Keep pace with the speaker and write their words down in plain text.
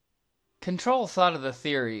Control thought of the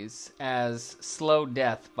theories as slow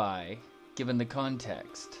death by, given the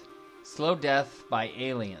context, slow death by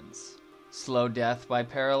aliens, slow death by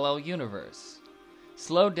parallel universe,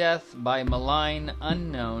 slow death by malign,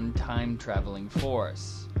 unknown time-traveling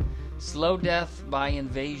force, slow death by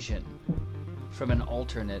invasion from an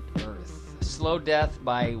alternate Earth, slow death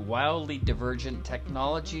by wildly divergent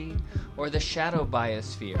technology, or the shadow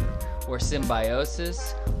biosphere, or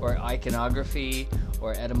symbiosis, or iconography,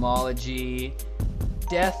 or etymology,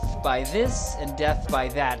 death by this and death by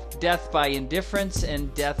that, death by indifference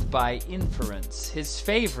and death by inference. His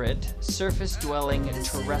favorite, surface-dwelling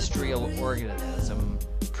terrestrial organism,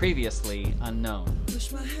 previously unknown.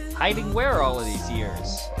 Hiding where all of these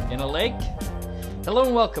years? In a lake? Hello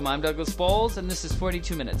and welcome, I'm Douglas Bowles, and this is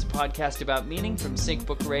 42 Minutes, a podcast about meaning from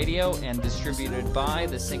SyncBook Radio and distributed by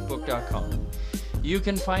thesyncbook.com. You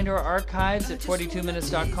can find our archives at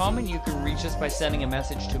 42minutes.com, and you can reach us by sending a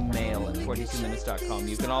message to mail at 42minutes.com.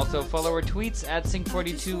 You can also follow our tweets at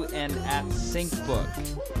Sync42 and at SyncBook.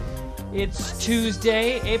 It's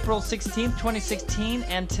Tuesday, April 16th, 2016,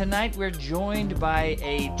 and tonight we're joined by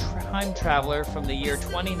a time traveler from the year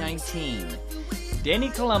 2019. Danny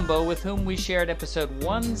Colombo, with whom we shared episode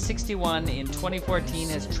 161 in 2014,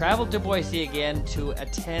 has traveled to Boise again to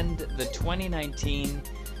attend the 2019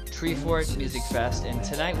 Treefort Music Fest, and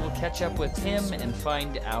tonight we'll catch up with him and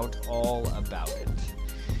find out all about it.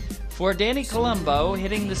 For Danny Colombo,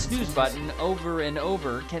 hitting the snooze button over and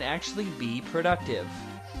over can actually be productive.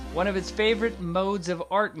 One of his favorite modes of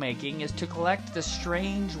art making is to collect the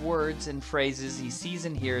strange words and phrases he sees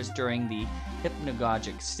and hears during the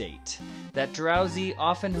hypnagogic state, that drowsy,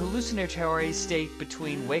 often hallucinatory state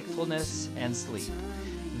between wakefulness and sleep,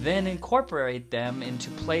 then incorporate them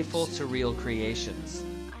into playful, surreal creations.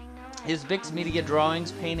 His Bix Media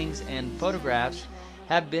drawings, paintings, and photographs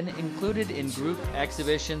have been included in group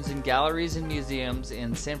exhibitions in galleries and museums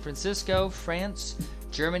in San Francisco, France,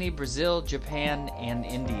 Germany, Brazil, Japan, and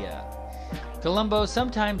India. Colombo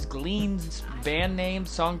sometimes gleans band names,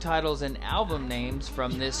 song titles, and album names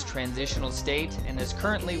from this transitional state and is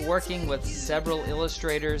currently working with several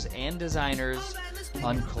illustrators and designers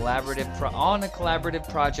on a collaborative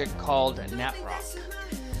project called Naprock.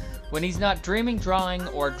 When he's not dreaming, drawing,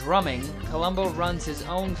 or drumming, Colombo runs his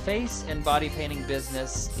own face and body painting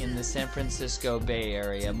business in the San Francisco Bay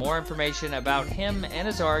Area. More information about him and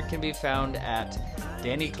his art can be found at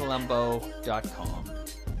DannyColombo.com.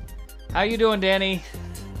 How you doing, Danny?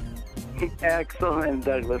 Excellent,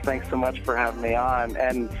 Douglas. Thanks so much for having me on.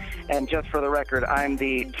 And just for the record, I'm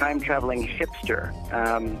the time-traveling hipster.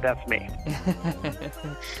 That's me.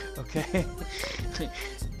 Okay.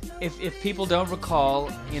 If people don't recall,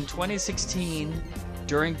 in 2016,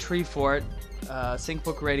 during Treefort,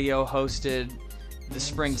 SyncBook Radio hosted the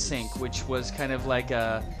Spring Sync, which was kind of like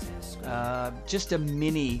just a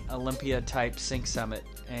mini Olympia-type sync summit.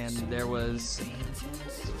 And there was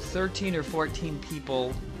 13 or 14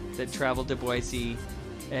 people that traveled to Boise,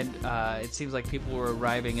 and it seems like people were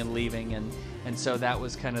arriving and leaving, and so that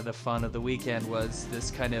was kind of the fun of the weekend, was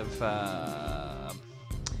this kind of,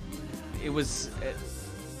 it was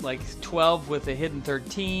like 12 with a hidden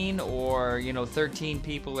 13, or 13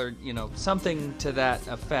 people, or something to that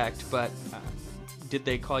effect. But did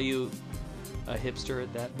they call you a hipster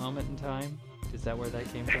at that moment in time? Is that where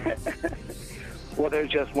that came from? Well, there's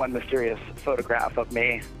just one mysterious photograph of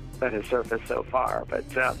me that has surfaced so far, but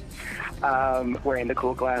wearing the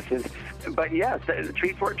cool glasses. But yes, the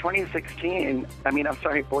Treefort 2016,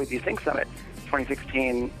 Boise Sync Summit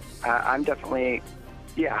 2016, I'm definitely,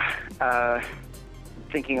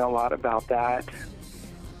 thinking a lot about that,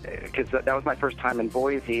 because that was my first time in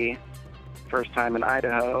Boise, first time in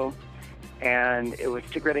Idaho, and it was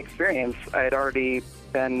a great experience. I had already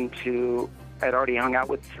hung out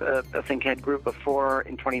with a Thinkhead group before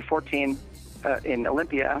in 2014 in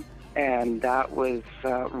Olympia, and that was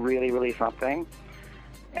really, really something.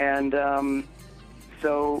 And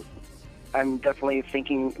so I'm definitely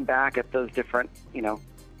thinking back at those different,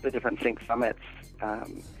 the different Think Summits,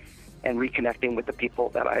 and reconnecting with the people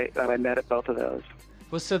that I met at both of those.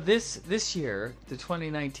 Well, so this year, the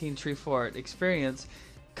 2019 Treefort experience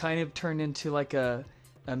kind of turned into like a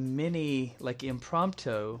mini, like,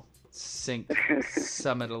 impromptu sync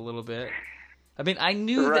summit a little bit. I mean, I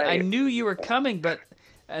knew you were coming,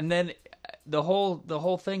 and then the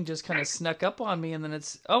whole thing just kind of snuck up on me, and then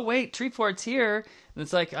it's, oh wait, Treefort's here, and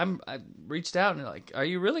it's like I reached out and like, are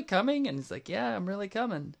you really coming? And it's like, yeah, I'm really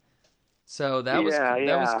coming. So that was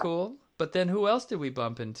cool. But then who else did we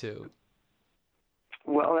bump into?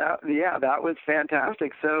 Well, that was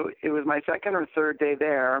fantastic. So it was my second or third day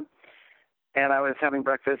there, and I was having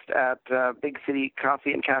breakfast at Big City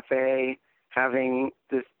Coffee and Cafe, having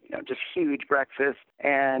this just huge breakfast,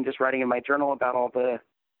 and just writing in my journal about all the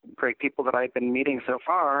great people that I've been meeting so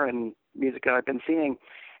far and music that I've been seeing.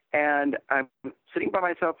 And I'm sitting by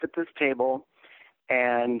myself at this table,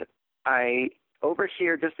 and I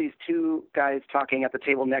overhear just these two guys talking at the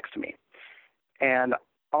table next to me. And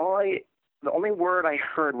the only word I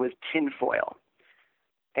heard was tinfoil.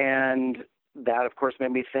 And that, of course,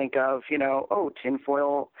 made me think of,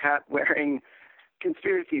 tinfoil hat wearing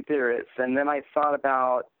conspiracy theorists. And then I thought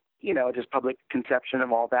about, just public conception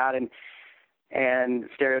of all that and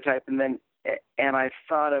stereotype. And I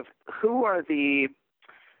thought of who are the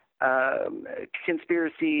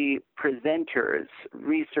conspiracy presenters,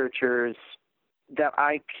 researchers that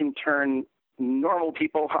I can turn normal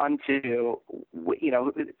people onto,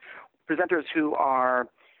 presenters who are,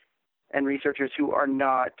 and researchers who are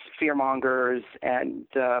not fearmongers and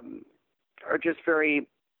are just very,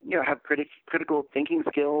 have critical thinking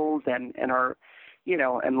skills and are,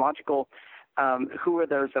 and logical. Who are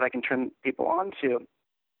those that I can turn people on to?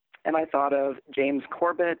 And I thought of James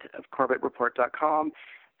Corbett of CorbettReport.com,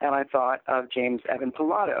 and I thought of James Evan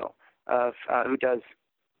Pilato who does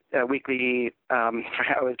weekly, I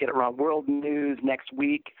always get it wrong, World News Next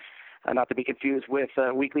Week, not to be confused with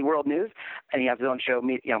Weekly World News, and he has his own show,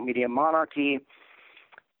 Media Monarchy.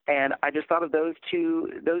 And I just thought of those two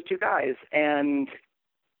guys, and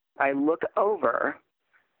I look over,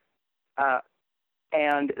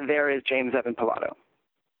 and there is James Evan Pilato.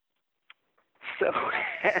 So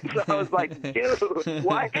I was like, dude,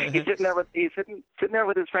 why? He's sitting there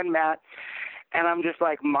with his friend Matt, and I'm just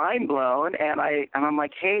like mind blown. And I'm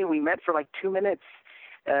like, hey, we met for like 2 minutes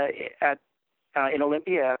in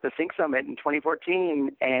Olympia at the Sync Summit in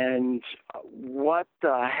 2014, and what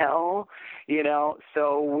the hell,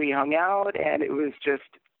 So we hung out, and it was just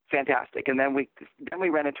fantastic. And then we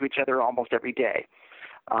ran into each other almost every day.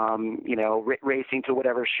 Racing to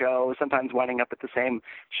whatever show, sometimes winding up at the same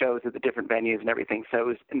shows at the different venues and everything. So it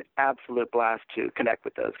was an absolute blast to connect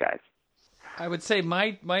with those guys. I would say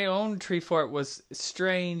my own Treefort was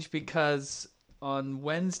strange because on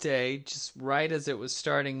Wednesday, just right as it was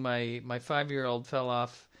starting, my 5-year-old fell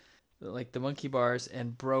off like the monkey bars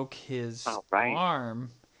and broke his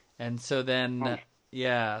arm. And so then...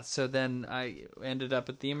 So then I ended up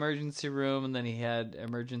at the emergency room, and then he had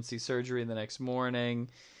emergency surgery the next morning.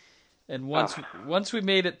 And once we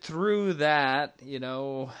made it through that,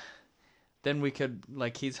 then we could,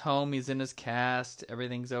 he's home, he's in his cast,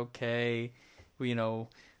 everything's okay.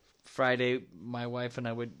 Friday, my wife and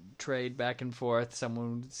I would trade back and forth.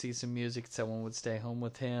 Someone would see some music, someone would stay home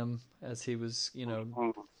with him as he was,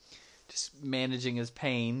 just managing his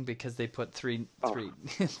pain because they put three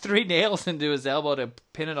nails into his elbow to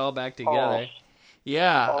pin it all back together.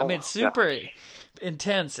 I mean, super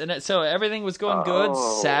intense. And so everything was going good.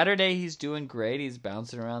 Saturday, he's doing great. He's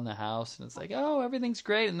bouncing around the house, and it's like, everything's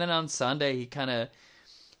great. And then on Sunday, he kind of,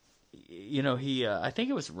 I think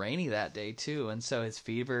it was rainy that day too. And so his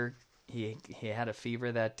fever, he had a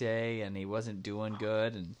fever that day, and he wasn't doing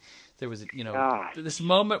good. And there was, this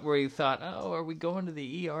moment where he thought, are we going to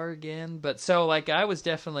the ER again? But so, I was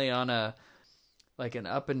definitely on an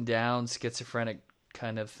up and down schizophrenic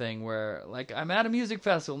kind of thing where, I'm at a music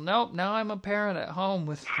festival. Nope, now I'm a parent at home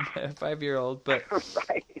with a 5-year-old. But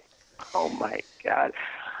right. Oh, my God.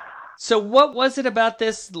 So what was it about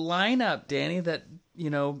this lineup, Danny, that,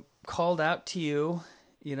 called out to you,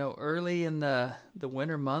 early in the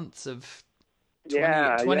winter months of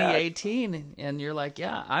 2018, and you're like,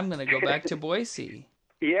 I'm going to go back to Boise.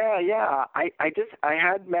 Yeah. I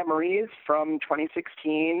had memories from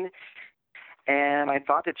 2016, and I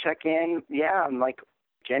thought to check in, in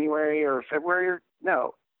January or February, or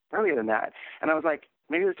no, earlier than that. And I was like,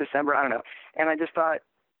 maybe it was December, I don't know. And I just thought,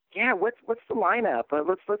 what's the lineup?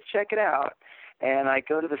 Let's check it out. And I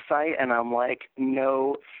go to the site, and I'm like,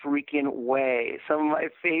 no freaking way. Some of my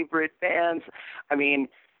favorite bands. I mean,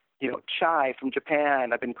 Chai from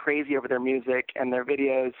Japan. I've been crazy over their music and their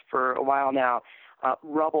videos for a while now.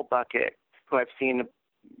 Rubble Bucket, who I've seen a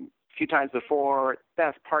few times before.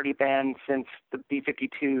 Best party band since the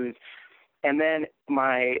B-52s. And then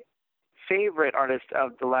my favorite artist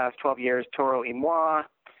of the last 12 years, Toro y Moi.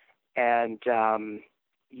 And, I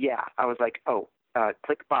was like,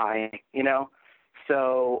 click buy,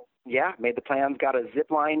 So, made the plans, got a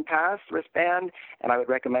Zipline Pass wristband, and I would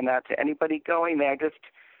recommend that to anybody going there. Just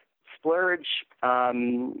splurge.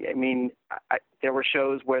 There were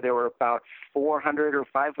shows where there were about 400 or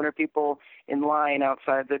 500 people in line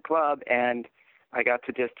outside the club, and I got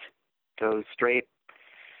to just go straight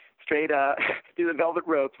straight through the velvet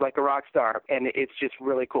ropes like a rock star, and it's just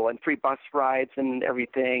really cool. And free bus rides and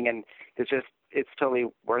everything, and it's totally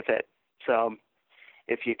worth it. So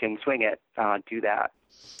if you can swing it, do that.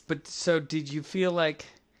 But so did you feel like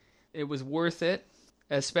it was worth it?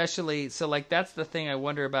 Especially, so like that's the thing I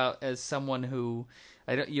wonder about as someone who,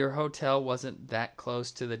 your hotel wasn't that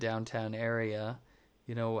close to the downtown area,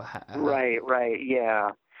 you know. Right,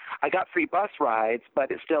 yeah. I got free bus rides,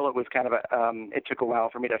 but it was kind of it took a while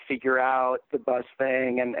for me to figure out the bus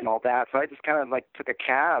thing and all that. So I just kind of like took a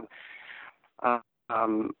cab. I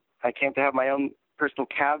came to have my own personal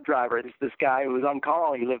cab driver. This guy who was on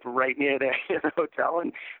call. He lived right near the hotel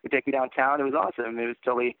and would take me downtown. It was awesome. It was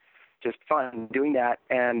totally just fun doing that.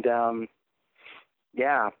 And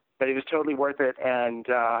yeah, but it was totally worth it. And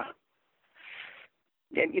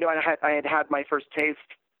you know, I had my first taste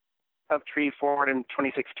of Treefort in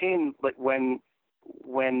 2016, but when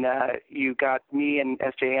you got me and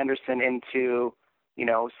S.J. Anderson into, you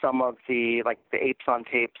know, some of the like the Apes on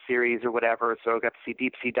Tape series or whatever. So I got to see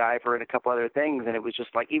Deep Sea Diver and a couple other things, and it was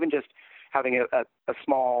just like even just having a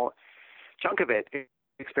small chunk of it,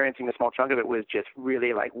 experiencing a small chunk of it was just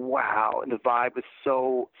really like wow, and the vibe was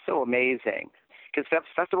so amazing. Because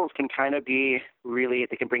festivals can kind of be really,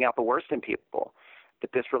 they can bring out the worst in people,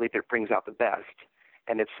 but this really brings out the best.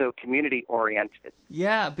 And it's so community oriented.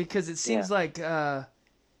 Yeah, because it seems like the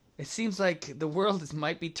world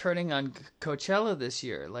might be turning on Coachella this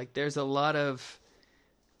year. Like there's a lot of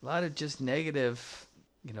just negative,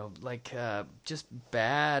 you know, like just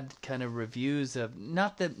bad kind of reviews of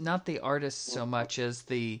not the artists so much as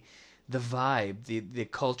the vibe, the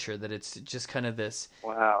culture, that it's just kind of this,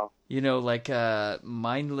 wow, you know, like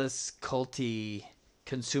mindless, culty,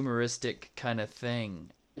 consumeristic kind of thing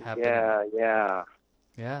happening. Yeah.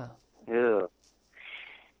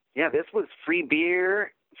 Yeah, this was free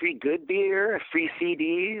beer, free good beer, free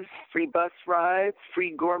CDs, free bus rides,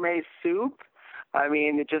 free gourmet soup. I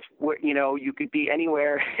mean, it just, you know, you could be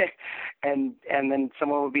anywhere and then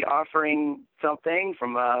someone would be offering something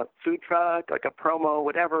from a food truck, like a promo,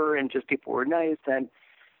 whatever, and just people were nice, and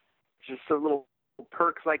just the little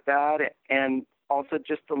perks like that, and also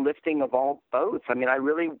just the lifting of all boats. I mean, I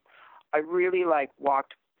really like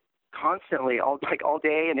walked constantly all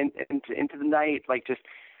day and into the night, like just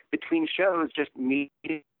between shows, just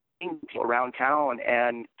meeting people around town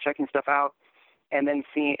and checking stuff out, and then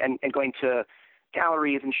seeing and going to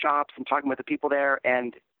galleries and shops and talking with the people there,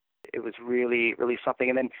 and it was really something.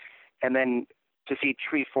 And then to see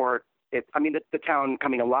Treefort, the town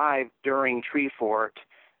coming alive during Treefort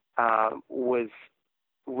was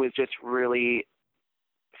just really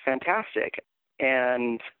fantastic.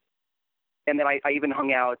 And then I even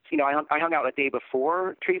hung out, you know, I hung out a day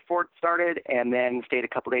before Treefort started and then stayed a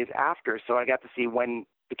couple days after. So I got to see when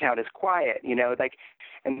the town is quiet, you know, like,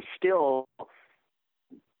 and still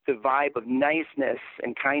the vibe of niceness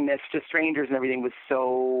and kindness to strangers and everything was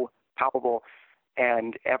so palpable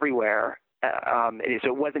and everywhere. So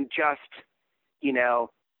it wasn't just, you know,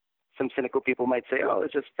 some cynical people might say, oh,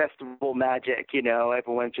 it's just festival magic, you know,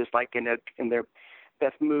 everyone's just like in their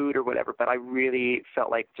best mood or whatever. But I really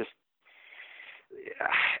felt like just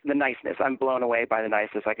the niceness. I'm blown away by the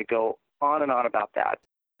niceness. I could go on and on about that.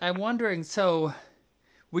 I'm wondering, so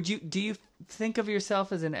do you think of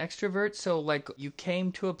yourself as an extrovert? So like you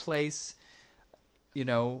came to a place, you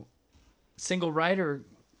know, single rider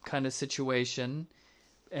kind of situation,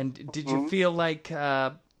 and did you feel like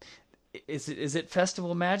is it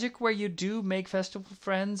festival magic where you do make festival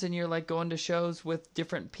friends and you're like going to shows with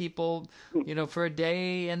different people, you know, for a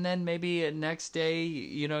day, and then maybe a next day,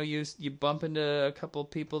 you know, you bump into a couple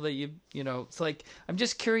people that you know, it's like, I'm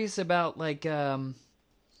just curious about like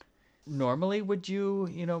normally would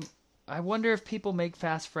you know, I wonder if people make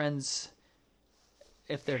fast friends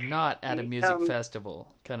if they're not at a music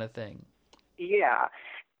festival kind of thing. Yeah.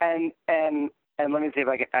 And let me see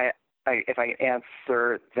if I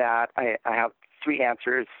answer that. I have three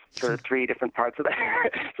answers for three different parts of that.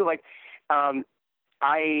 So like,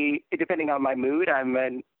 depending on my mood, I'm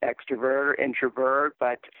an extrovert or introvert,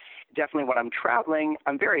 but definitely when I'm traveling,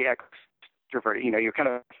 I'm very extroverted. You know, you're kind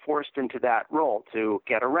of forced into that role to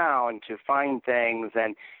get around, to find things,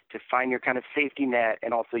 and to find your kind of safety net.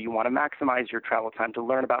 And also you want to maximize your travel time to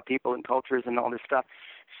learn about people and cultures and all this stuff.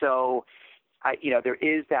 So, there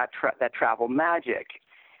is that travel magic.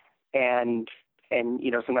 And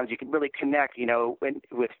you know, sometimes you can really connect, you know,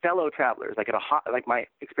 with fellow travelers, like like my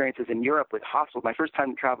experiences in Europe with hostels. My first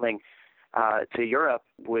time traveling to Europe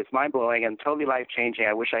was mind blowing and totally life changing.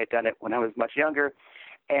 I wish I had done it when I was much younger.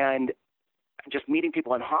 And just meeting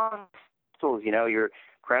people in hostels, you know, you're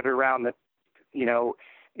crowded around the, you know,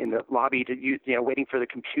 in the lobby to use, waiting for the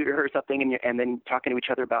computer or something, and then talking to each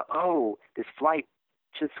other about, oh, this flight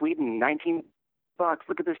to Sweden, $19,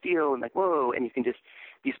 look at this deal, and like, whoa, and you can just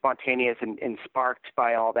be spontaneous and sparked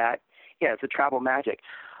by all that. Yeah, it's a travel magic.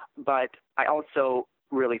 But I also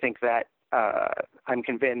really think that I'm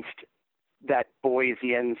convinced that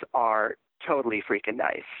Boiseans are totally freaking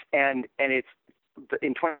nice. And it's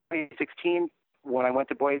in 2016 when I went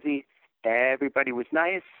to Boise, everybody was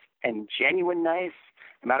nice and genuine nice,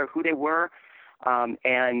 no matter who they were.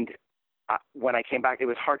 And when I came back, it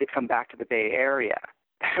was hard to come back to the Bay Area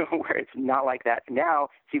where it's not like that. Now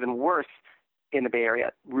it's even worse in the Bay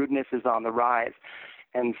Area. Rudeness is on the rise.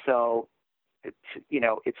 And so,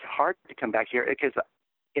 it's hard to come back here because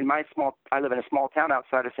I live in a small town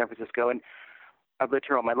outside of San Francisco, and I've lived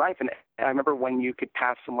here all my life. And I remember when you could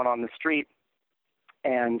pass someone on the street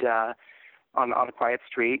and on a quiet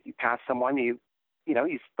street, you pass someone, you're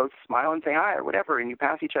supposed to smile and say hi or whatever, and you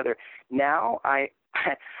pass each other. Now I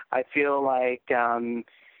feel like, I'll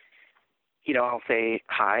say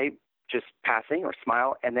hi, just passing or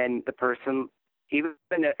smile, and then the person, even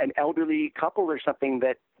an elderly couple or something,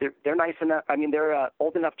 that they're nice enough. I mean, they're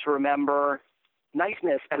old enough to remember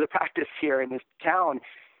niceness as a practice here in this town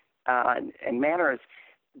and manners.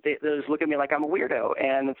 They just look at me like I'm a weirdo,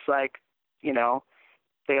 and it's like,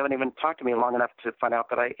 they haven't even talked to me long enough to find out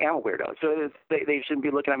that I am a weirdo. So they shouldn't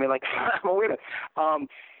be looking at me like I'm a weirdo.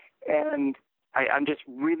 And I'm just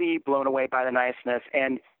really blown away by the niceness,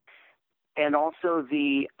 and also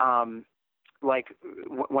the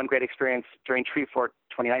one great experience during Treefort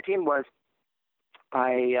 2019 was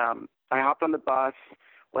I hopped on the bus,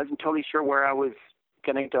 wasn't totally sure where I was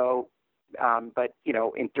going to go, but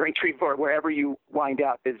during Treefort, wherever you wind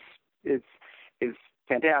up is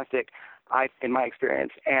fantastic, in my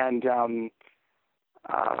experience. And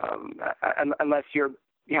unless you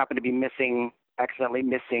happen to be accidentally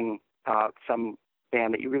missing some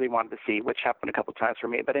band that you really wanted to see, which happened a couple times for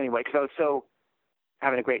me. But anyway, because I was so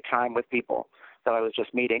having a great time with people that I was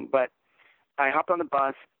just meeting. But I hopped on the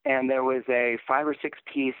bus, and there was a 5 or 6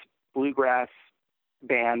 piece bluegrass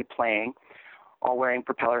band playing, all wearing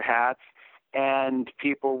propeller hats, and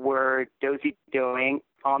people were dozy-doing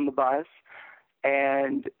on the bus,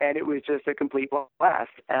 and it was just a complete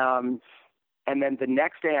blast. And then the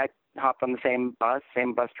next day I hopped on the same bus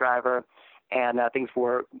driver, and things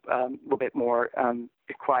were a little bit more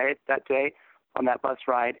quiet that day on that bus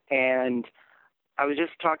ride. And I was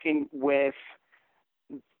just talking with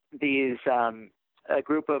these a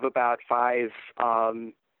group of about 5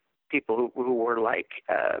 people who were like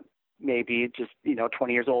maybe just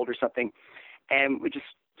 20 years old or something, and we just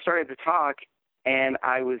started to talk, and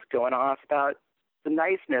I was going off about the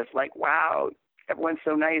niceness, like, wow, everyone's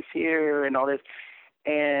so nice here and all this,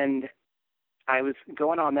 and I was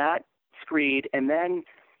going on that screed, and then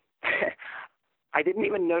I didn't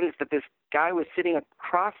even notice that this guy was sitting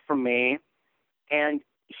across from me, and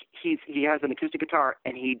he has an acoustic guitar,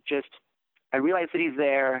 and I realized that he's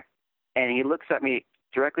there, and he looks at me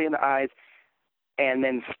directly in the eyes, and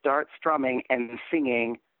then starts strumming and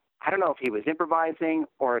singing. I don't know if he was improvising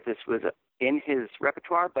or if this was in his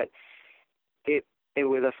repertoire, but it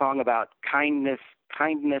was a song about kindness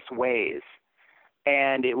ways.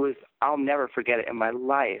 And I'll never forget it in my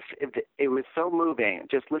life. It was so moving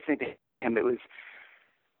just listening to him. It was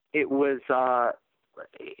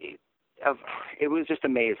just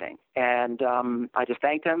amazing. And I just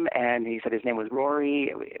thanked him, and he said his name was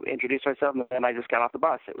Rory. We introduced ourselves, and then I just got off the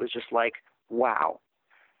bus. It was just like, wow.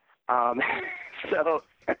 So.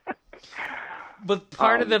 But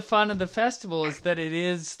part of the fun of the festival is that it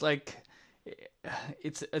is like,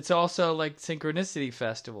 it's also like Synchronicity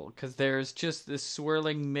Festival, because there's just this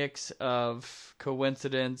swirling mix of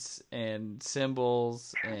coincidence and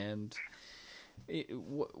symbols. And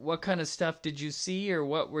what kind of stuff did you see, or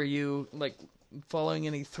what were you like following,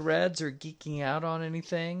 any threads or geeking out on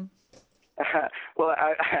anything? Well,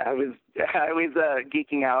 I was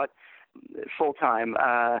geeking out full time.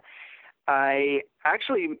 I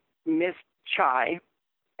actually missed Chai,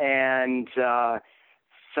 and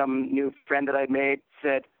some new friend that I'd made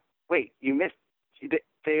said, "Wait, you missed?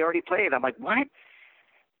 They already played." I'm like, "What?"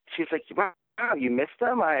 She's like, "Wow, you missed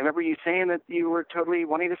them? I remember you saying that you were totally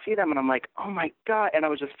wanting to see them." And I'm like, "Oh my God!" And I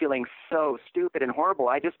was just feeling so stupid and horrible.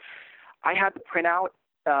 I had to print out.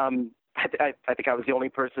 I think I was the only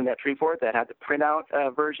person at Treefort that had to print out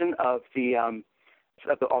a version of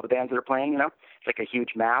all the bands that are playing. It's like a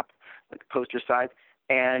huge map, like poster size,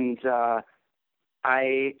 and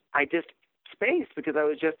I just spaced because I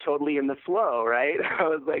was just totally in the flow, right? I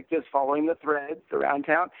was like just following the threads around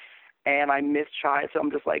town, and I missed Chai, so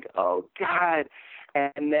I'm just like, oh God.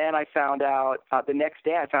 And then I found out the next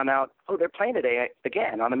day, oh, they're playing today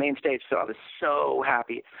again on the main stage. So I was so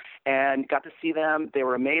happy and got to see them. They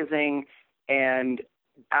were amazing. And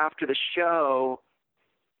after the show,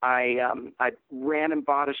 I ran and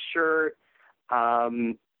bought a shirt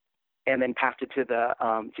and then passed it to the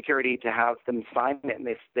security to have them sign it. And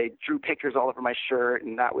they drew pictures all over my shirt,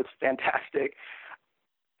 and that was fantastic.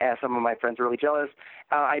 And some of my friends were really jealous.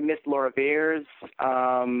 I missed Laura Veirs.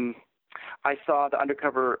 I saw the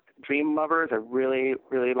Undercover Dream Lovers. I really,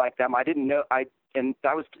 really liked them. I didn't know and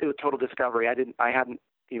it was a total discovery. I hadn't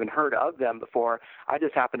even heard of them before. I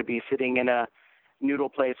just happened to be sitting in a noodle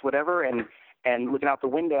place, whatever, and looking out the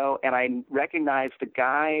window, and I recognized the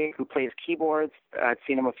guy who plays keyboards. I'd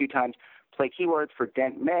seen him a few times play keyboards for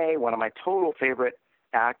Dent May, one of my total favorite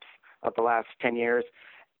acts of the last 10 years.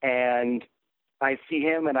 And I see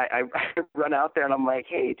him, and I run out there, and I'm like,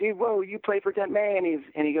 "Hey, dude, whoa, you play for Dent May?"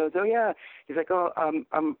 And he goes, "Oh yeah." He's like, "Oh,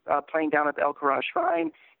 I'm playing down at the El Courage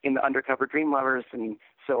Shrine in the Undercover Dream Lovers." And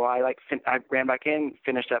so I ran back in,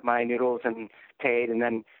 finished up my noodles, and paid, and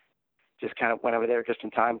then just kind of went over there just in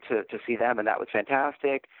time to see them, and that was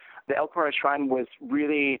fantastic. The El Courage Shrine was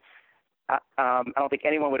really. I don't think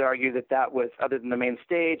anyone would argue that was, other than the main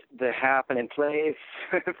stage, the happening place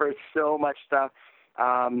for so much stuff.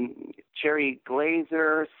 Cherry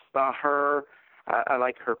Glazer, saw her. I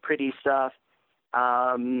like her pretty stuff.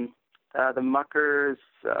 The Muckers.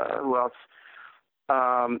 Who else?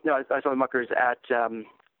 No, I saw the Muckers at.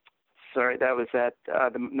 That was at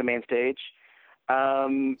the main stage.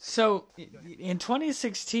 So in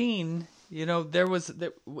 2016,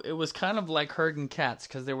 it was kind of like herding cats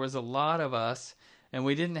because there was a lot of us, and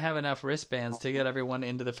we didn't have enough wristbands to get everyone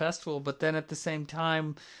into the festival. But then at the same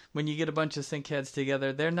time, when you get a bunch of syncheads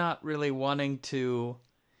together, they're not really wanting to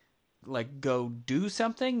like go do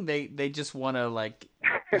something. They just want to like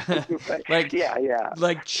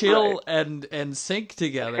like chill and sync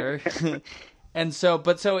together. And so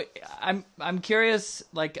I'm curious.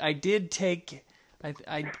 Like I did take.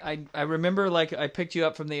 I remember like I picked you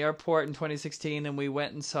up from the airport in 2016, and we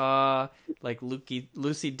went and saw like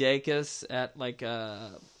Lucy Dacus at like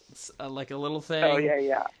a little thing. Oh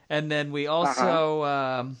yeah. And then we also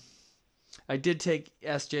I did take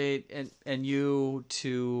SJ and you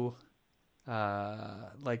to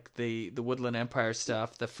like the Woodland Empire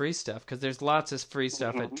stuff, the free stuff, because there's lots of free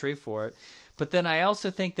stuff at Treefort. But then I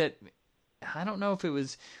also think that I don't know if it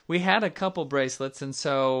was we had a couple bracelets, and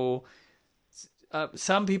so.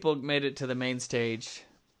 Some people made it to the main stage,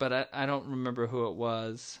 but I don't remember who it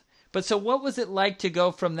was. But so what was it like to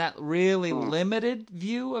go from that really limited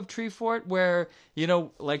view of Treefort where,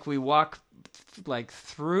 like we walk like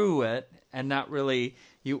through it and not really,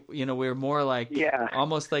 we're more like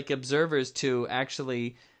almost like observers to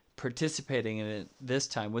actually participating in it this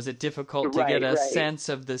time? Was it difficult to get a sense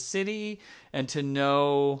of the city and to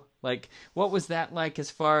know, like, what was that like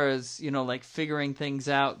as far as, like figuring things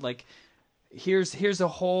out, like, here's a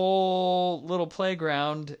whole little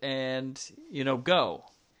playground and go.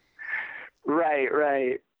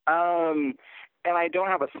 Right. And I don't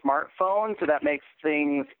have a smartphone, so that makes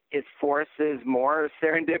things, it forces more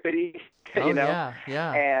serendipity. Yeah.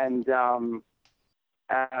 And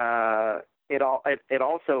it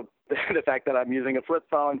also the fact that I'm using a flip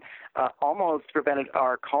phone almost prevented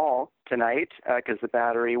our call tonight because the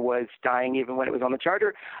battery was dying even when it was on the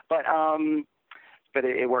charger, but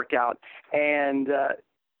it worked out. And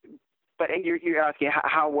but you're asking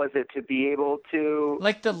how was it to be able to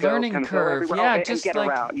like the learning curve, just get like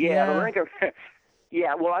around, the learning curve.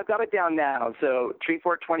 Yeah, well, I've got it down now. So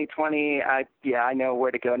Treefort 2020, I know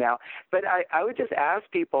where to go now. But I would just ask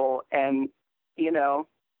people, and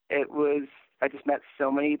it was, I just met so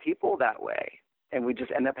many people that way, and we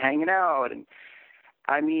just end up hanging out, and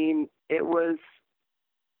I mean, it was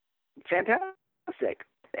fantastic.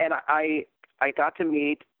 And I got to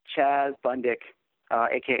meet Chaz Bundick,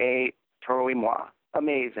 aka Toro y Moi.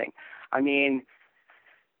 Amazing. I mean,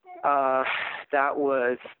 that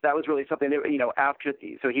was really something that, after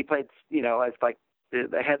so he played, as like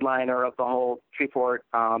the headliner of the whole Treefort,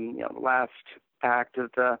 the last act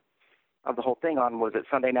of the whole thing was it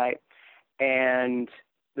Sunday night, and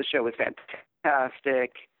the show was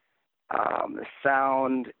fantastic. The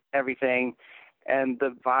sound, everything, and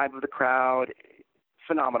the vibe of the crowd,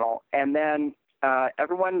 phenomenal. And then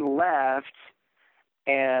everyone left,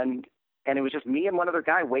 and it was just me and one other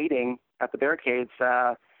guy waiting at the barricades,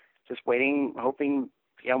 just waiting, hoping,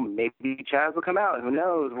 maybe Chaz will come out. Who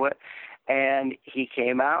knows what? And he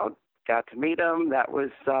came out, got to meet him. That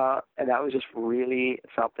was just really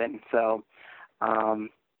something. So,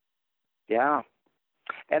 yeah.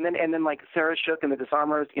 And then like Sarah Shook and the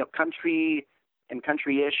Disarmers, country and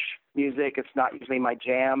country-ish music. It's not usually my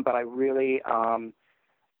jam, but I really,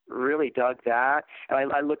 really dug that.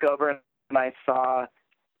 And I look over and I saw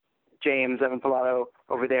James Evan Pilato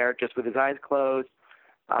over there just with his eyes closed,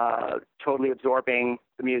 totally absorbing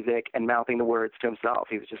the music and mouthing the words to himself.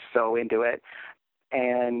 He was just so into it.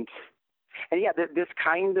 And yeah, this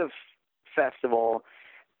kind of festival,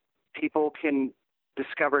 people can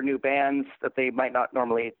discover new bands that they might not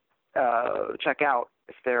normally check out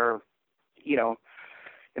if they're, you know,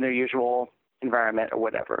 in their usual environment or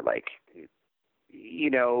whatever. Like, you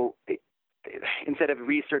know, instead of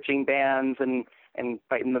researching bands and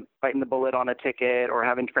biting the bullet on a ticket or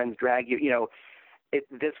having friends drag you, you know,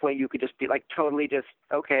 this way you could just be like totally just,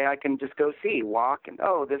 okay, I can just go walk, and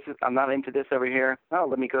I'm not into this over here. Oh,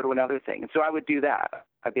 let me go to another thing. And so I would do that.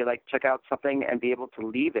 I'd be like, check out something and be able to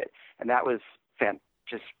leave it. And that was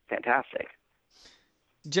just fantastic.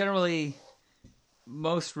 Generally,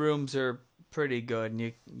 most rooms are pretty good, and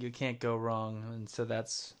you can't go wrong, and so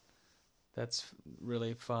that's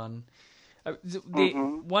really fun.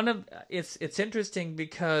 It's interesting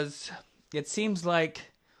because it seems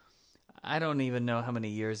like, I don't even know how many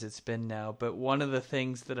years it's been now, but one of the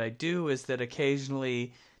things that I do is that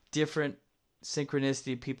occasionally different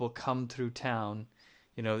synchronicity people come through town.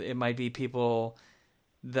 You know, it might be people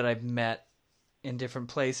that I've met in different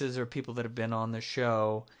places or people that have been on the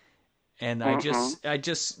show, and I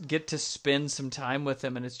just get to spend some time with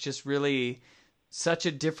them, and it's just really such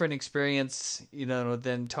a different experience, you know,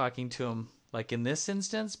 than talking to them like in this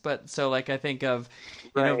instance. But so like I think of,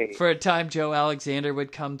 you know, for a time Joe Alexander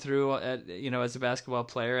would come through you know, as a basketball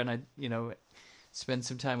player, and I, you know, spend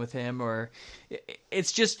some time with him. Or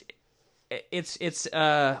it's just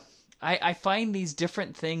I find these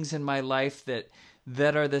different things in my life that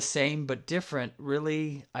are the same but different.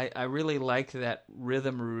 Really, I really like that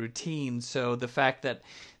rhythm routine. So the fact that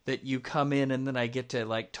you come in and then I get to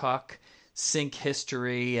like talk sync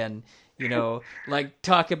history and, you know, like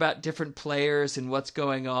talk about different players and what's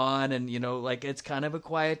going on, and, you know, like it's kind of a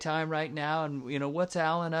quiet time right now, and, you know, what's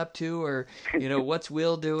Alan up to, or, you know, what's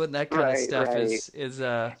Will doing, that kind of stuff is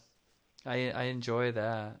I enjoy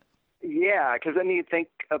that. Yeah, because then you think,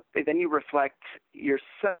 then you reflect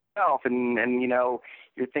yourself, and you know,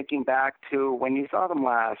 you're thinking back to when you saw them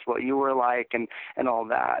last, what you were like, and all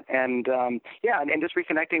that, and and just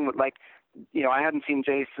reconnecting with, like, you know, I hadn't seen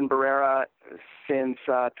Jason Barrera since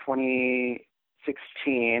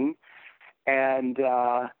 2016, and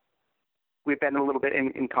we've been a little bit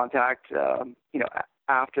in contact, you know,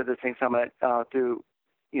 after the Sing Summit through,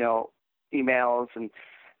 you know, emails and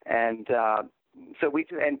so we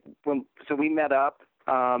met up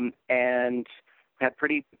and had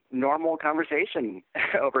pretty normal conversation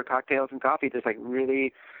over cocktails and coffee, just like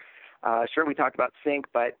really sure, we talked about sync,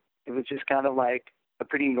 but it was just kind of like a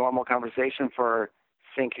pretty normal conversation for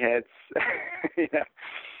sync heads. Yeah.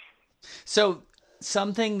 So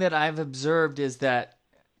something that I've observed is that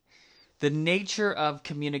the nature of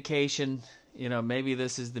communication, you know, maybe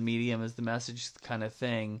this is the medium as the message kind of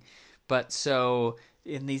thing, but so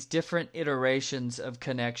in these different iterations of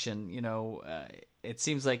connection, you know, it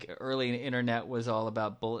seems like early internet was all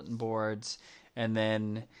about bulletin boards, and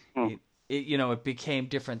then you know, it became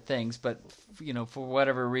different things, but, you know, for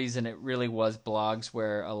whatever reason, it really was blogs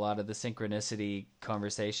where a lot of the synchronicity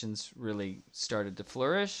conversations really started to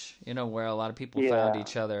flourish, you know, where a lot of people found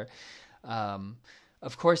each other.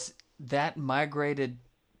 Of course, that migrated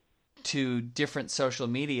to different social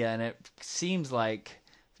media, and it seems like,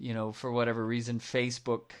 you know, for whatever reason,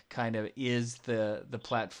 Facebook kind of is the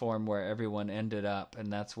platform where everyone ended up,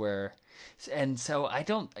 and that's where, and so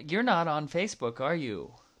you're not on Facebook, are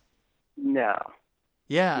you? No.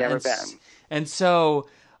 Yeah. Never been. And so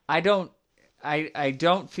I don't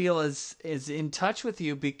feel as in touch with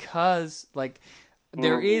you because, like,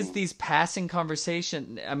 there is these passing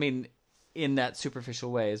conversation. I mean, in that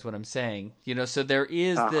superficial way is what I'm saying. You know, so there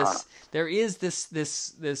is this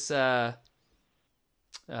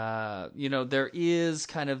you know, there is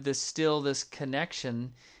kind of this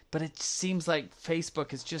connection, but it seems like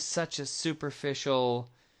Facebook is just such a superficial,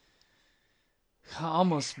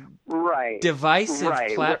 almost divisive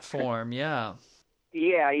platform. Yeah,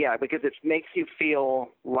 because it makes you feel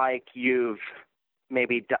like you've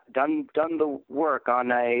maybe done the work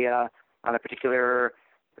on a particular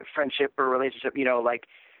friendship or relationship. You know, like,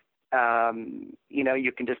 you know,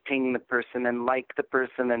 you can just ping the person and like the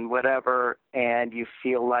person and whatever, and you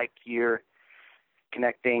feel like you're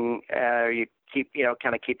connecting. You keep, you know,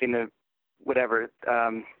 kind of keeping the whatever.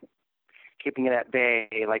 Keeping it at bay,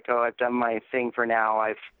 like, oh, I've done my thing for now.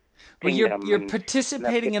 You're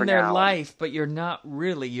participating in their life, but you're not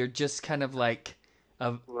really. You're just kind of like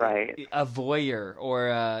a, Right. a voyeur,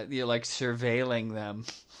 or you're like surveilling them.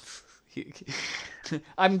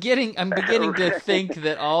 I'm beginning to think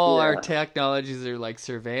that all our Yeah. technologies are like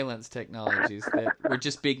surveillance technologies, that we're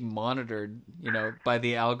just being monitored, by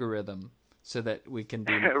the algorithm so that we can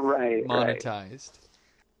be Right. Right. monetized.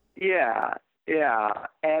 Yeah. Yeah.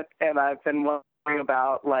 And I've been wondering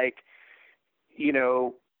about, like, you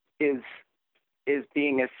know, is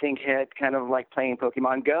being a sync head kind of like playing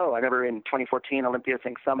Pokemon Go? I remember in 2014 Olympia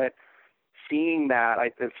Sync Summit seeing that.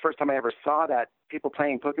 It's the first time I ever saw that, people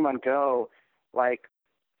playing Pokemon Go, like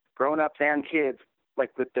grown-ups and kids,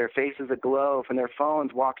 like with their faces aglow from their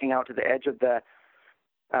phones, walking out to the edge of the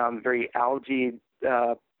very algae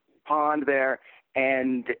pond there,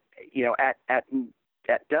 and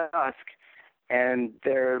at dusk, and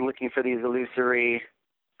they're looking for these illusory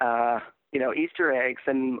Easter eggs,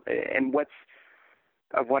 and what's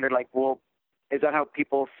I've wondered, like, well, is that how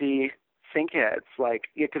people see sync heads? Like,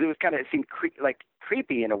 yeah, because it seemed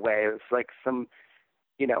creepy in a way. It was like some,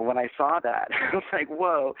 when I saw that, I was like,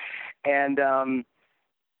 whoa, and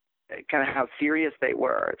kind of how serious they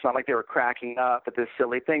were. It's not like they were cracking up at this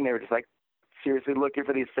silly thing. They were just like seriously looking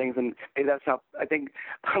for these things, and maybe that's how I think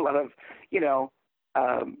a lot of,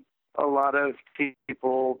 a lot of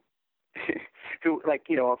people who, like,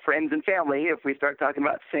 friends and family, if we start talking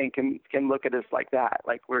about sync, can look at us like that,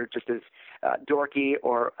 like we're just as dorky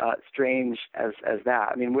or strange as that.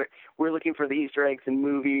 I mean, we're looking for the Easter eggs in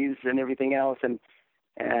movies and everything else, and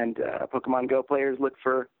Pokemon Go players look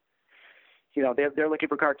for, they're looking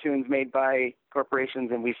for cartoons made by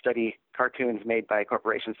corporations, and we study cartoons made by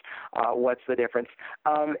corporations. What's the difference?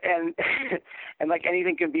 And and like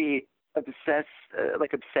anything can be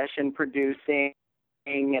obsession producing,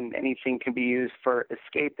 and anything can be used for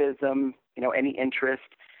escapism, any interest.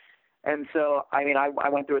 And so, I mean, I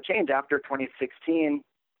went through a change after 2016.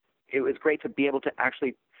 It was great to be able to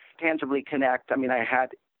actually tangibly connect. I mean, I had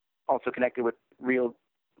also connected with real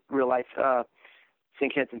life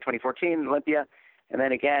sync hits in 2014 Olympia, and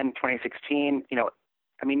then again 2016.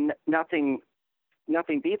 I mean, nothing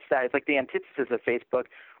beats that. It's like the antithesis of Facebook,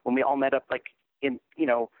 when we all met up, like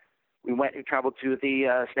we traveled to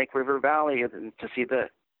the Snake River Valley to see the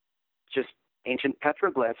just ancient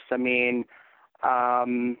petroglyphs. I mean,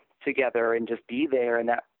 together, and just be there in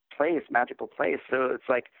that place, magical place. So it's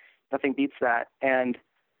like nothing beats that. And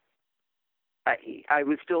I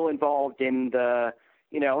was still involved in the,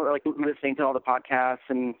 like listening to all the podcasts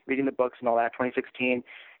and reading the books and all that, 2016.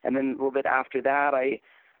 And then a little bit after that, I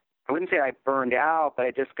wouldn't say I burned out, but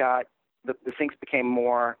I just got, the syncs became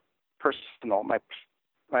more personal. My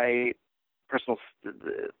personal,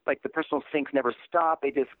 like the personal syncs never stopped.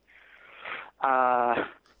 They just,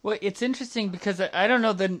 well, it's interesting because I don't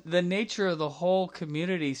know, the nature of the whole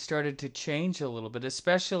community started to change a little bit,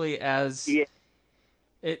 especially as yeah.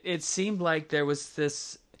 it seemed like there was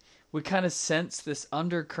this, we kind of sensed this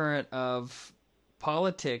undercurrent of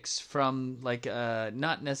politics from, like,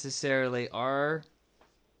 not necessarily our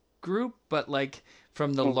group, but like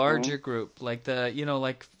from the larger group, like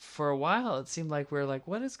like for a while it seemed like we're like,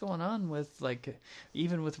 what is going on with, like,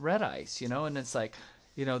 even with Red Ice, and it's like,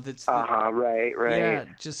 that's right. yeah,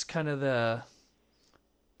 just kind of the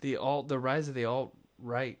rise of the alt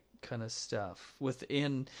right kind of stuff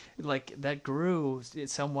within, like, that grew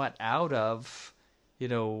somewhat out of,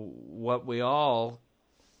 what we all,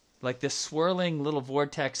 like, this swirling little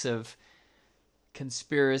vortex of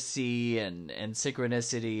conspiracy and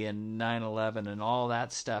synchronicity and 9/11 and all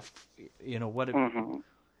that stuff, what it,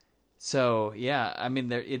 so yeah, I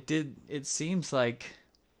mean, it seems like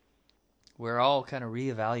we're all kind of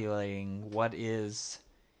reevaluating what is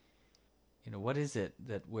it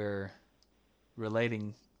that we're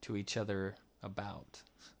relating to each other about.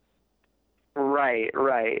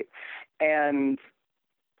 Right. And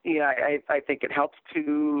yeah, I think it helps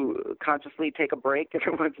to consciously take a break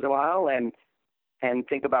every once in a while, and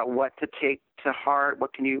think about what to take to heart,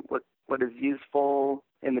 what is useful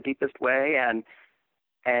in the deepest way, and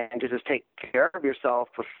to just take care of yourself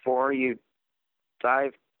before you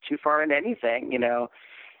dive too far into anything, And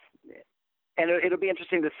it'll be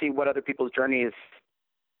interesting to see what other people's journeys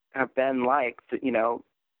have been like, in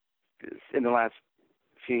the last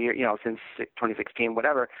few years, since 2016,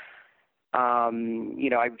 whatever.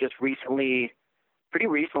 I've just pretty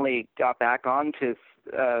recently got back onto,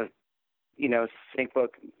 SyncBook,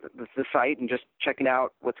 the site, and just checking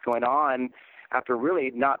out what's going on after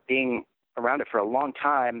really not being around it for a long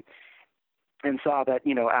time, and saw that,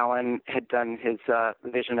 Alan had done his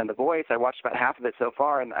Vision and the Voice. I watched about half of it so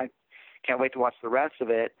far, and I can't wait to watch the rest of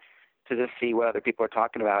it, to just see what other people are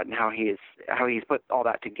talking about and how he's put all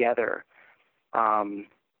that together.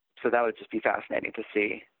 So that would just be fascinating to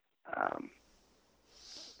see.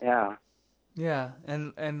 Yeah. Yeah,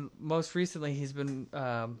 and most recently he's been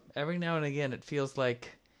every now and again it feels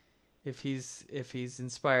like if he's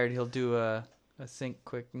inspired he'll do a Sync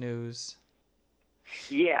Quick News.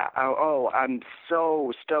 Yeah. I'm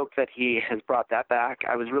so stoked that he has brought that back.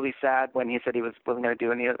 I was really sad when he said he wasn't going to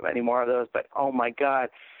do any more of those, but oh my God,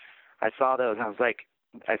 I saw those. I was like,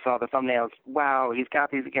 I saw the thumbnails. Wow, he's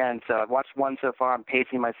got these again. So I've watched one so far. I'm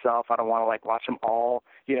pacing myself. I don't want to watch them all,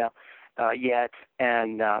 yet.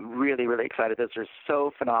 And really, really excited. Those are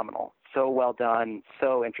so phenomenal, so well done,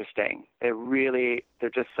 so interesting. They're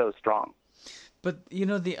just so strong. But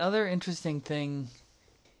the other interesting thing,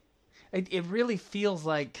 it really feels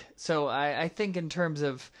like, so I think in terms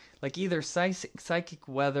of like either psychic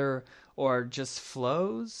weather or just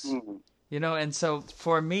flows, and so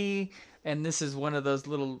for me, and this is one of those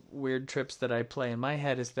little weird trips that I play in my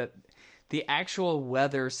head, is that the actual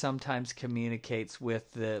weather sometimes communicates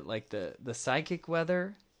with the psychic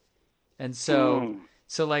weather. And so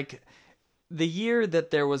like the year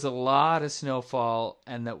that there was a lot of snowfall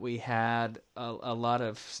and that we had a lot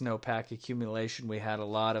of snowpack accumulation, we had a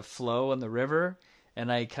lot of flow in the river,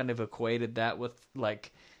 and I kind of equated that with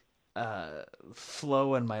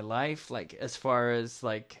flow in my life, like as far as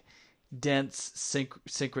like dense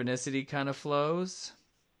synchronicity kind of flows.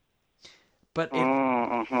 But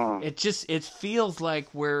it feels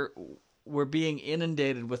like we're being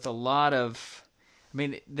inundated with a lot of. I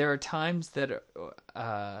mean, there are times that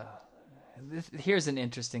here's an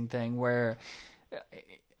interesting thing where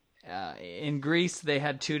in Greece they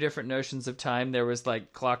had two different notions of time. There was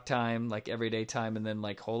like clock time, like everyday time, and then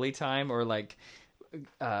like holy time, or like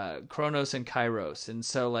Chronos and Kairos. And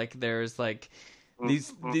so like there's like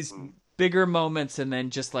these bigger moments and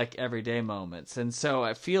then just like everyday moments. And so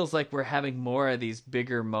it feels like we're having more of these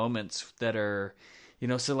bigger moments that are,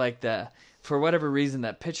 so like for whatever reason,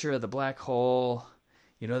 that picture of the black hole,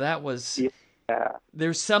 that was,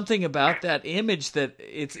 there's something about that image that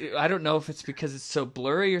I don't know if it's because it's so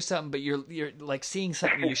blurry or something, but you're like seeing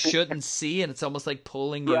something you shouldn't see, and it's almost like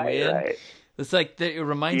pulling you in. Right. It's like, it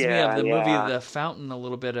reminds me of the movie The Fountain a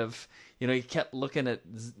little bit of, you kept looking at,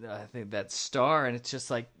 I think, that star, and it's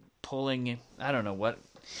just like pulling, I don't know what.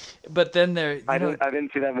 But then I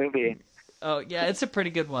didn't see that movie. Oh, yeah, it's a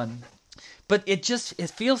pretty good one. But it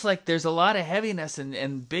feels like there's a lot of heaviness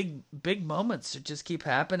and big moments that just keep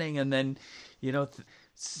happening, and then,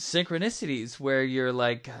 synchronicities where you're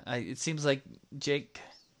like, it seems like Jake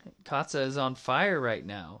Kotza is on fire right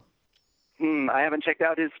now. I haven't checked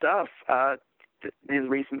out his stuff, his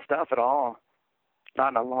recent stuff at all.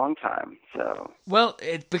 Not in a long time. So. Well,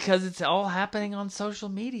 because it's all happening on social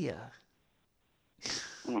media.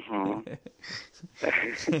 I mean,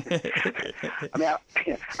 I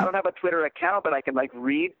don't have a Twitter account, but I can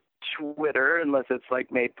read Twitter unless it's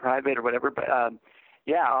made private or whatever. But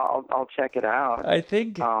yeah, I'll check it out. I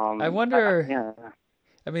think I wonder.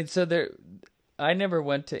 I mean, so I never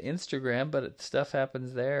went to Instagram, but stuff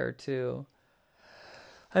happens there too.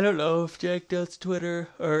 I don't know if Jake does Twitter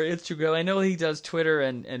or Instagram. I know he does Twitter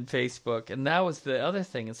and Facebook, and that was the other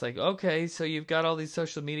thing. It's like, okay, so you've got all these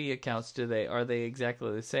social media accounts. Are they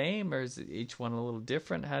exactly the same, or is each one a little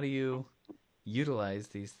different? How do you utilize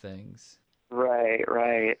these things?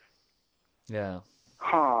 Right. Yeah.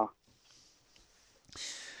 Huh.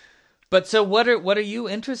 But so what are you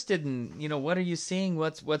interested in? What are you seeing?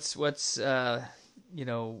 What's what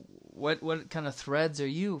kind of threads are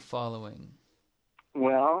you following?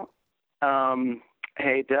 Well,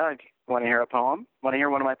 hey, Doug, want to hear a poem? Want to hear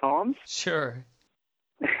one of my poems? Sure.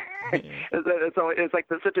 It's like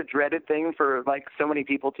such a dreaded thing for so many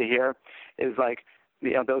people to hear is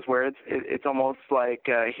those words. It's almost like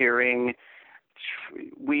hearing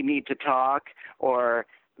 "we need to talk" or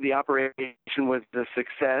 "the operation was a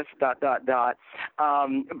success." ... But I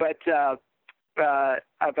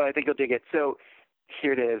think you'll dig it. So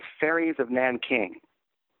here it is: Fairies of Nanking.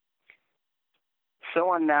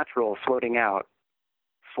 So unnatural floating out,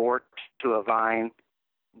 fort to a vine,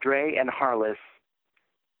 Dray and Harless,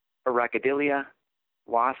 Arachidillia,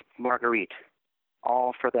 Wasp, Marguerite,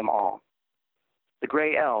 all for them all. The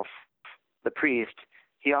gray elf, the priest,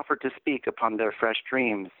 he offered to speak upon their fresh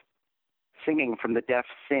dreams, singing from the deaf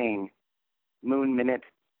sing, moon minute,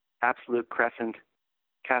 absolute crescent,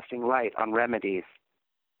 casting light on remedies,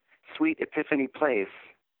 sweet epiphany place,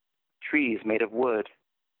 trees made of wood,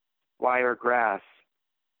 wire grass,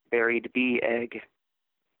 buried bee egg.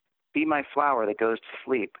 Be my flower that goes to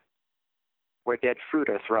sleep, where dead fruit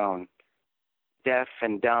are thrown. Deaf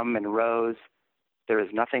and dumb and rose, there is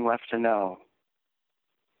nothing left to know.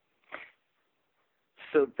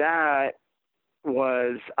 So that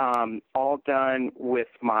was all done with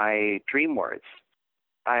my dream words.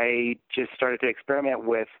 I just started to experiment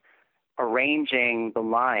with arranging the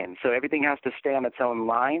lines. So everything has to stay on its own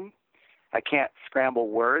line. I can't scramble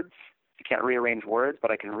words. I can't rearrange words,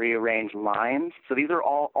 but I can rearrange lines. So these are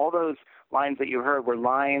all those lines that you heard were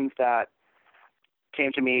lines that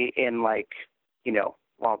came to me in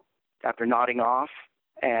after nodding off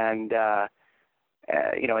and,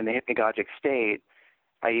 in the hypnagogic state.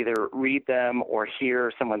 I either read them or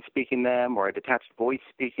hear someone speaking them or a detached voice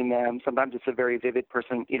speaking them. Sometimes it's a very vivid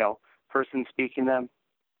person speaking them.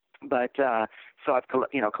 But so I've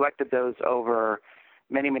collected those over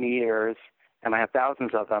many, many years, and I have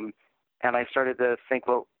thousands of them. And I started to think,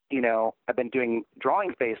 well, I've been doing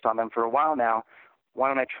drawings based on them for a while now. Why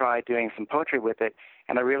don't I try doing some poetry with it?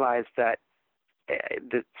 And I realized that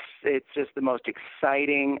it's just the most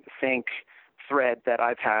exciting thread that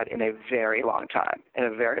I've had in a very long time,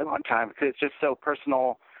 because it's just so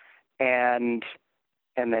personal, and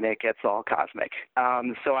then it gets all cosmic.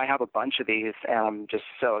 So I have a bunch of these, and I'm just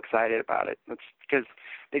so excited about it. It's because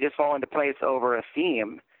they just fall into place over a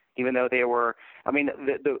theme, even though they were,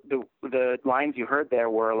 the lines you heard there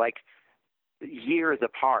were like years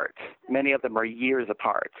apart. Many of them are years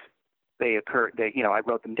apart. They occurred, I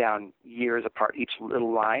wrote them down years apart, each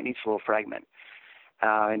little line, each little fragment,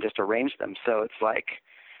 and just arranged them. So it's like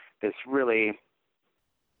this really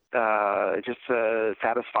just a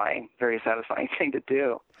very satisfying thing to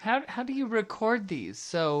do. How do you record these?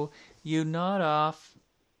 So you nod off,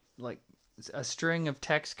 like a string of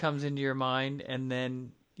text comes into your mind, and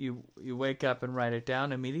then you wake up and write it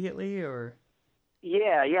down immediately, or?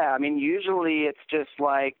 Yeah. Usually it's just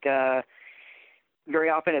like very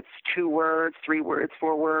often it's 2 words, 3 words,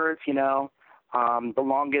 4 words. The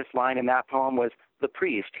longest line in that poem was, "The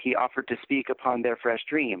priest, he offered to speak upon their fresh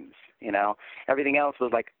dreams." Everything else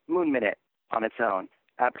was like moon minute on its own,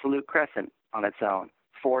 absolute crescent on its own,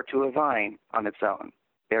 4 to a vine on its own,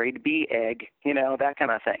 buried bee egg, that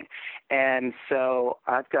kind of thing. And so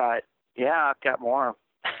I've got more.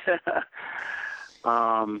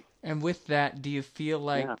 And with that, do you feel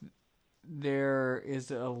like there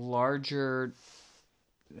is a larger,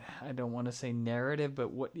 I don't want to say narrative,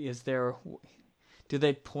 but what is there? Do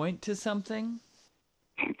they point to something?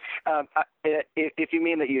 If you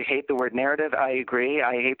mean that you hate the word narrative, I agree.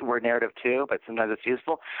 I hate the word narrative too, but sometimes it's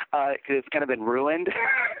useful because it's kind of been ruined.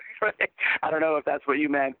 I don't know if that's what you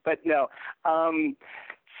meant, but no.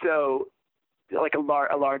 So like a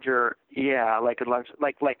larger,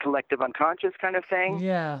 like collective unconscious kind of thing.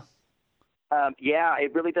 Yeah.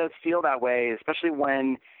 It really does feel that way, especially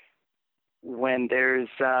when there's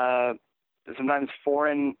sometimes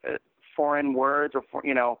foreign words or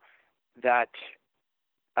that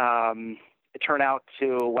it turn out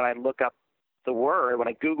to, when I look up the word, when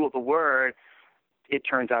I Google the word, it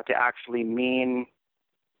turns out to actually mean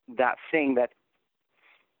that thing that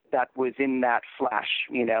was in that flash,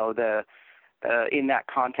 in that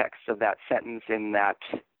context of that sentence, in that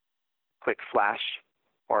quick flash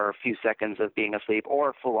or a few seconds of being asleep or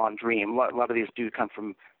a full-on dream. A lot of these do come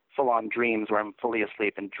from full-on dreams where I'm fully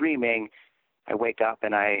asleep and dreaming. I wake up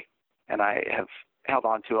and I have held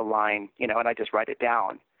on to a line, and I just write it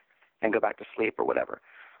down and go back to sleep or whatever.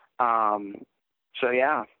 You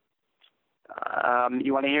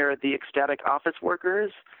want to hear the ecstatic office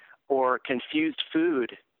workers or confused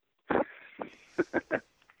food?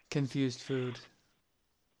 Confused food.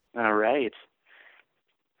 All right.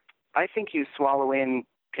 I think you swallow in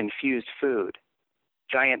confused food.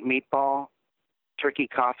 Giant meatball, turkey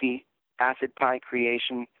coffee, acid pie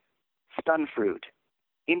creation, stun fruit,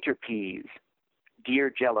 interpeas, deer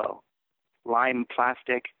jello, lime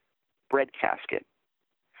plastic, bread casket.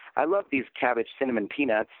 I love these cabbage cinnamon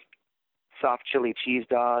peanuts, soft chili cheese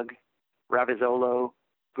dog, ravizolo,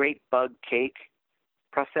 great bug cake,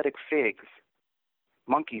 prosthetic figs,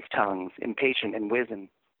 monkey's tongues, impatient and wizen.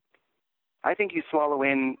 I think you swallow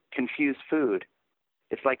in confused food.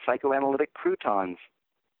 It's like psychoanalytic croutons,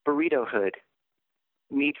 burrito hood,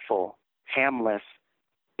 meatful, hamless,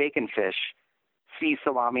 bacon fish, sea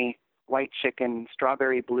salami, white chicken,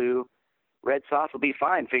 strawberry blue. Red sauce will be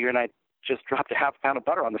fine, figuring I just dropped a half pound of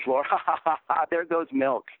butter on the floor. Ha ha ha ha, there goes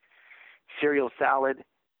milk. Cereal salad,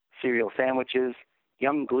 cereal sandwiches,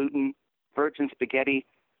 young gluten, virgin spaghetti,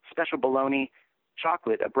 special bologna,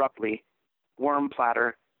 chocolate abruptly, worm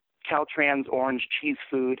platter, Caltrans orange cheese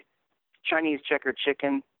food, Chinese checker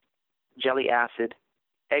chicken, jelly acid,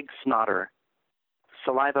 egg snotter,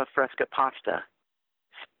 saliva fresca pasta,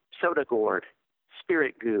 soda gourd,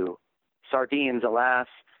 spirit goo, sardines, alas,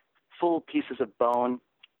 full pieces of bone,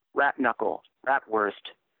 rat knuckle, rat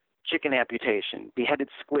wurst, chicken amputation, beheaded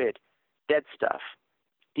squid, dead stuff,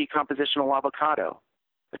 decompositional avocado,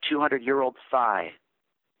 a 200-year-old thigh,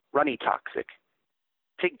 runny toxic,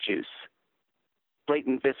 pig juice,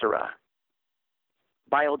 blatant viscera,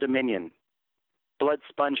 bile dominion, blood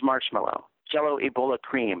sponge marshmallow, Jello Ebola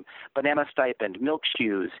cream, banana stipend, milk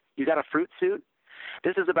shoes. You got a fruit suit?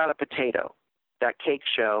 This is about a potato, that cake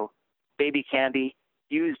show, baby candy,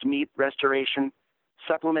 used meat restoration,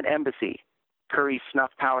 supplement embassy, curry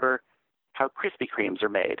snuff powder, how Krispy Kremes are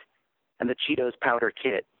made, and the Cheetos powder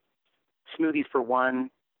kit. Smoothies for one,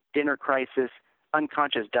 dinner crisis,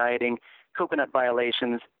 unconscious dieting, coconut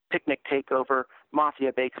violations, picnic takeover,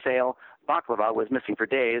 mafia bake sale, baklava was missing for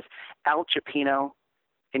days, Al Chipino,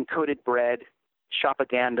 encoded bread,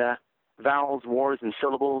 shopaganda, vowels, wars, and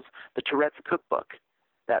syllables, the Tourette's cookbook,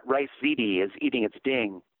 that rice ziti is eating its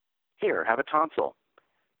ding. Here, have a tonsil.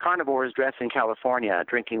 Carnivores dressed in California,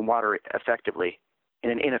 drinking water effectively in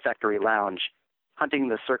an ineffectory lounge, hunting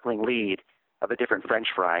the circling lead of a different French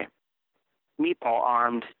fry.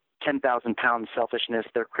 Meatball-armed, 10,000-pound selfishness,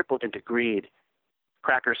 they're crippled into greed.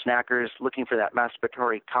 Cracker snackers looking for that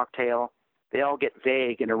masturbatory cocktail. They all get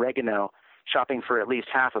vague in oregano, shopping for at least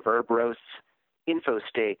half of herb roasts, info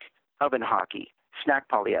steak, oven hockey, snack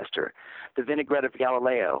polyester, the vinaigrette of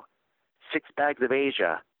Galileo, 6 bags of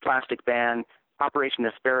Asia, plastic ban, Operation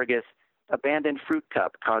Asparagus, abandoned fruit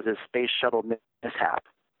cup causes space shuttle mishap.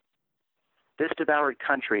 This devoured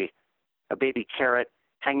country, a baby carrot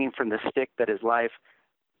hanging from the stick that is life,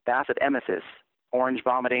 bath of emesis, orange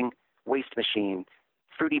vomiting, waste machine,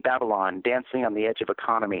 fruity Babylon dancing on the edge of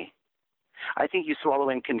economy. I think you swallow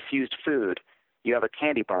in confused food. You have a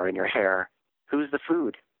candy bar in your hair. Who's the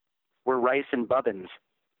food? We're rice and bubbins.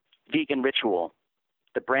 Vegan ritual.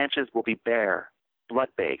 The branches will be bare,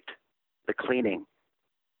 blood-baked. The cleaning.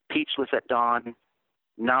 Peachless at dawn.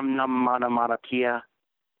 Nam nam mana mana pia.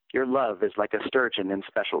 Your love is like a sturgeon in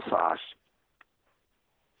special sauce.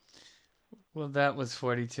 Well, that was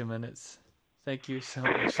 42 minutes. Thank you so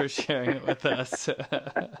much for sharing it with us.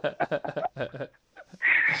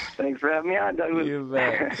 Thanks for having me on, Douglas. You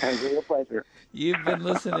bet. It was a real pleasure. You've been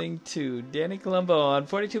listening to Danny Colombo on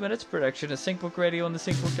 42 Minutes, production of SyncBook Radio on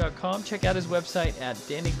thesyncbook.com. Check out his website at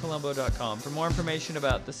dannycolombo.com. For more information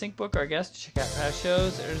about the SyncBook, our guests, check out past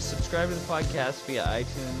shows, or to subscribe to the podcast via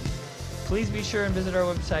iTunes. Please be sure and visit our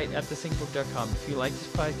website at thesyncbook.com. If you like this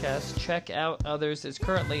podcast, check out others, as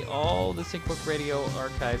currently all the SyncBook Radio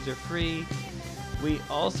archives are free. We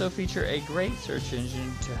also feature a great search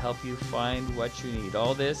engine to help you find what you need.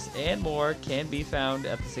 All this and more can be found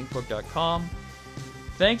at thesyncbook.com.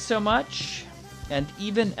 Thanks so much. And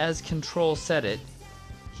even as Control said it,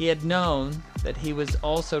 he had known that he was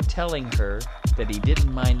also telling her that he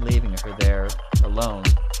didn't mind leaving her there alone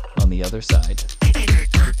on the other side.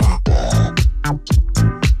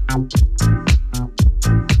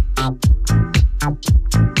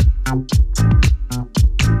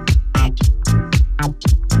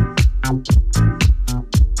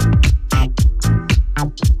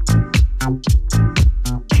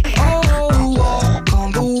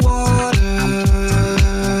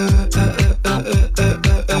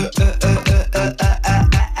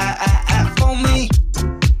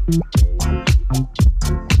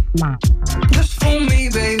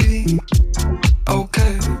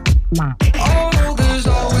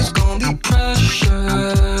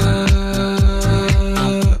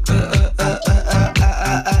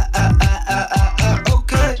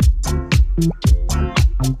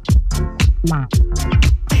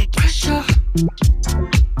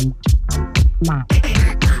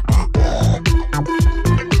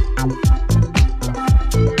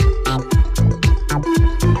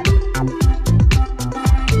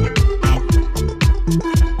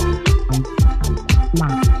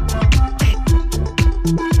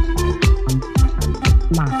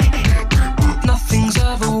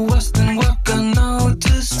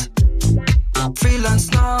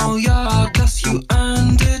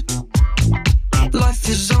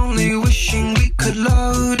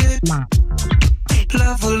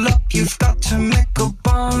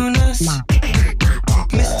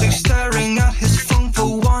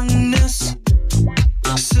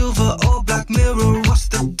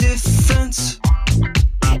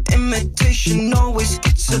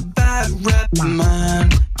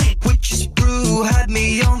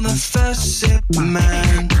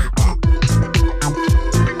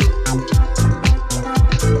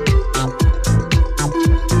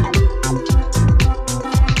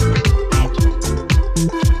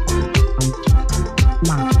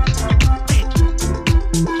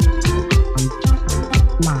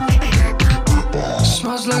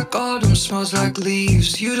 Smells like autumn. smells like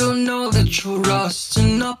leaves. You don't know that you're rust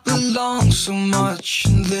and not belong so much,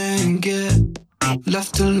 and then get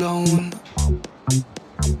left alone.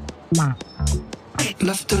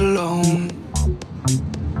 Left alone.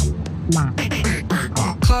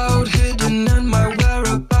 Cloud hidden and my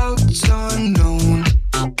whereabouts unknown.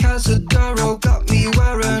 Casadero got me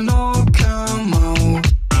wearing all camo.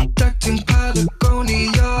 Decked in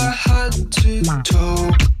Patagonia, head to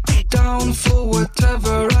toe. Down for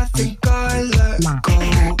whatever, I think I let go.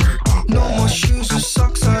 No more shoes or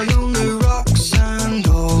socks, I only rock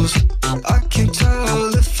sandals. I can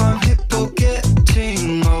tell if I'm hip or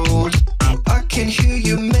getting old. I can hear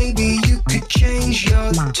you, maybe you could change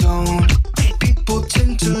your tone. People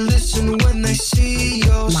tend to listen when they see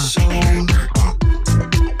your soul.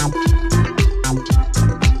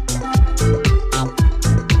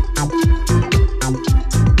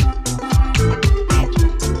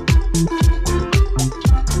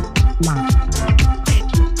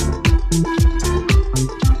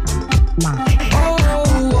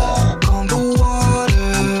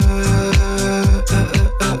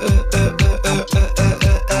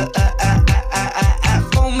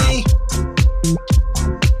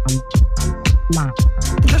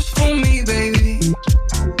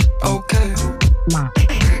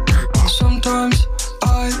 Sometimes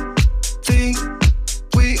I think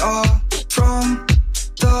we are from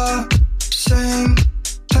the same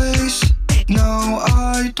place. No,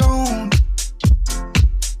 I don't.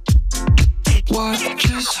 What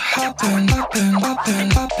just happened?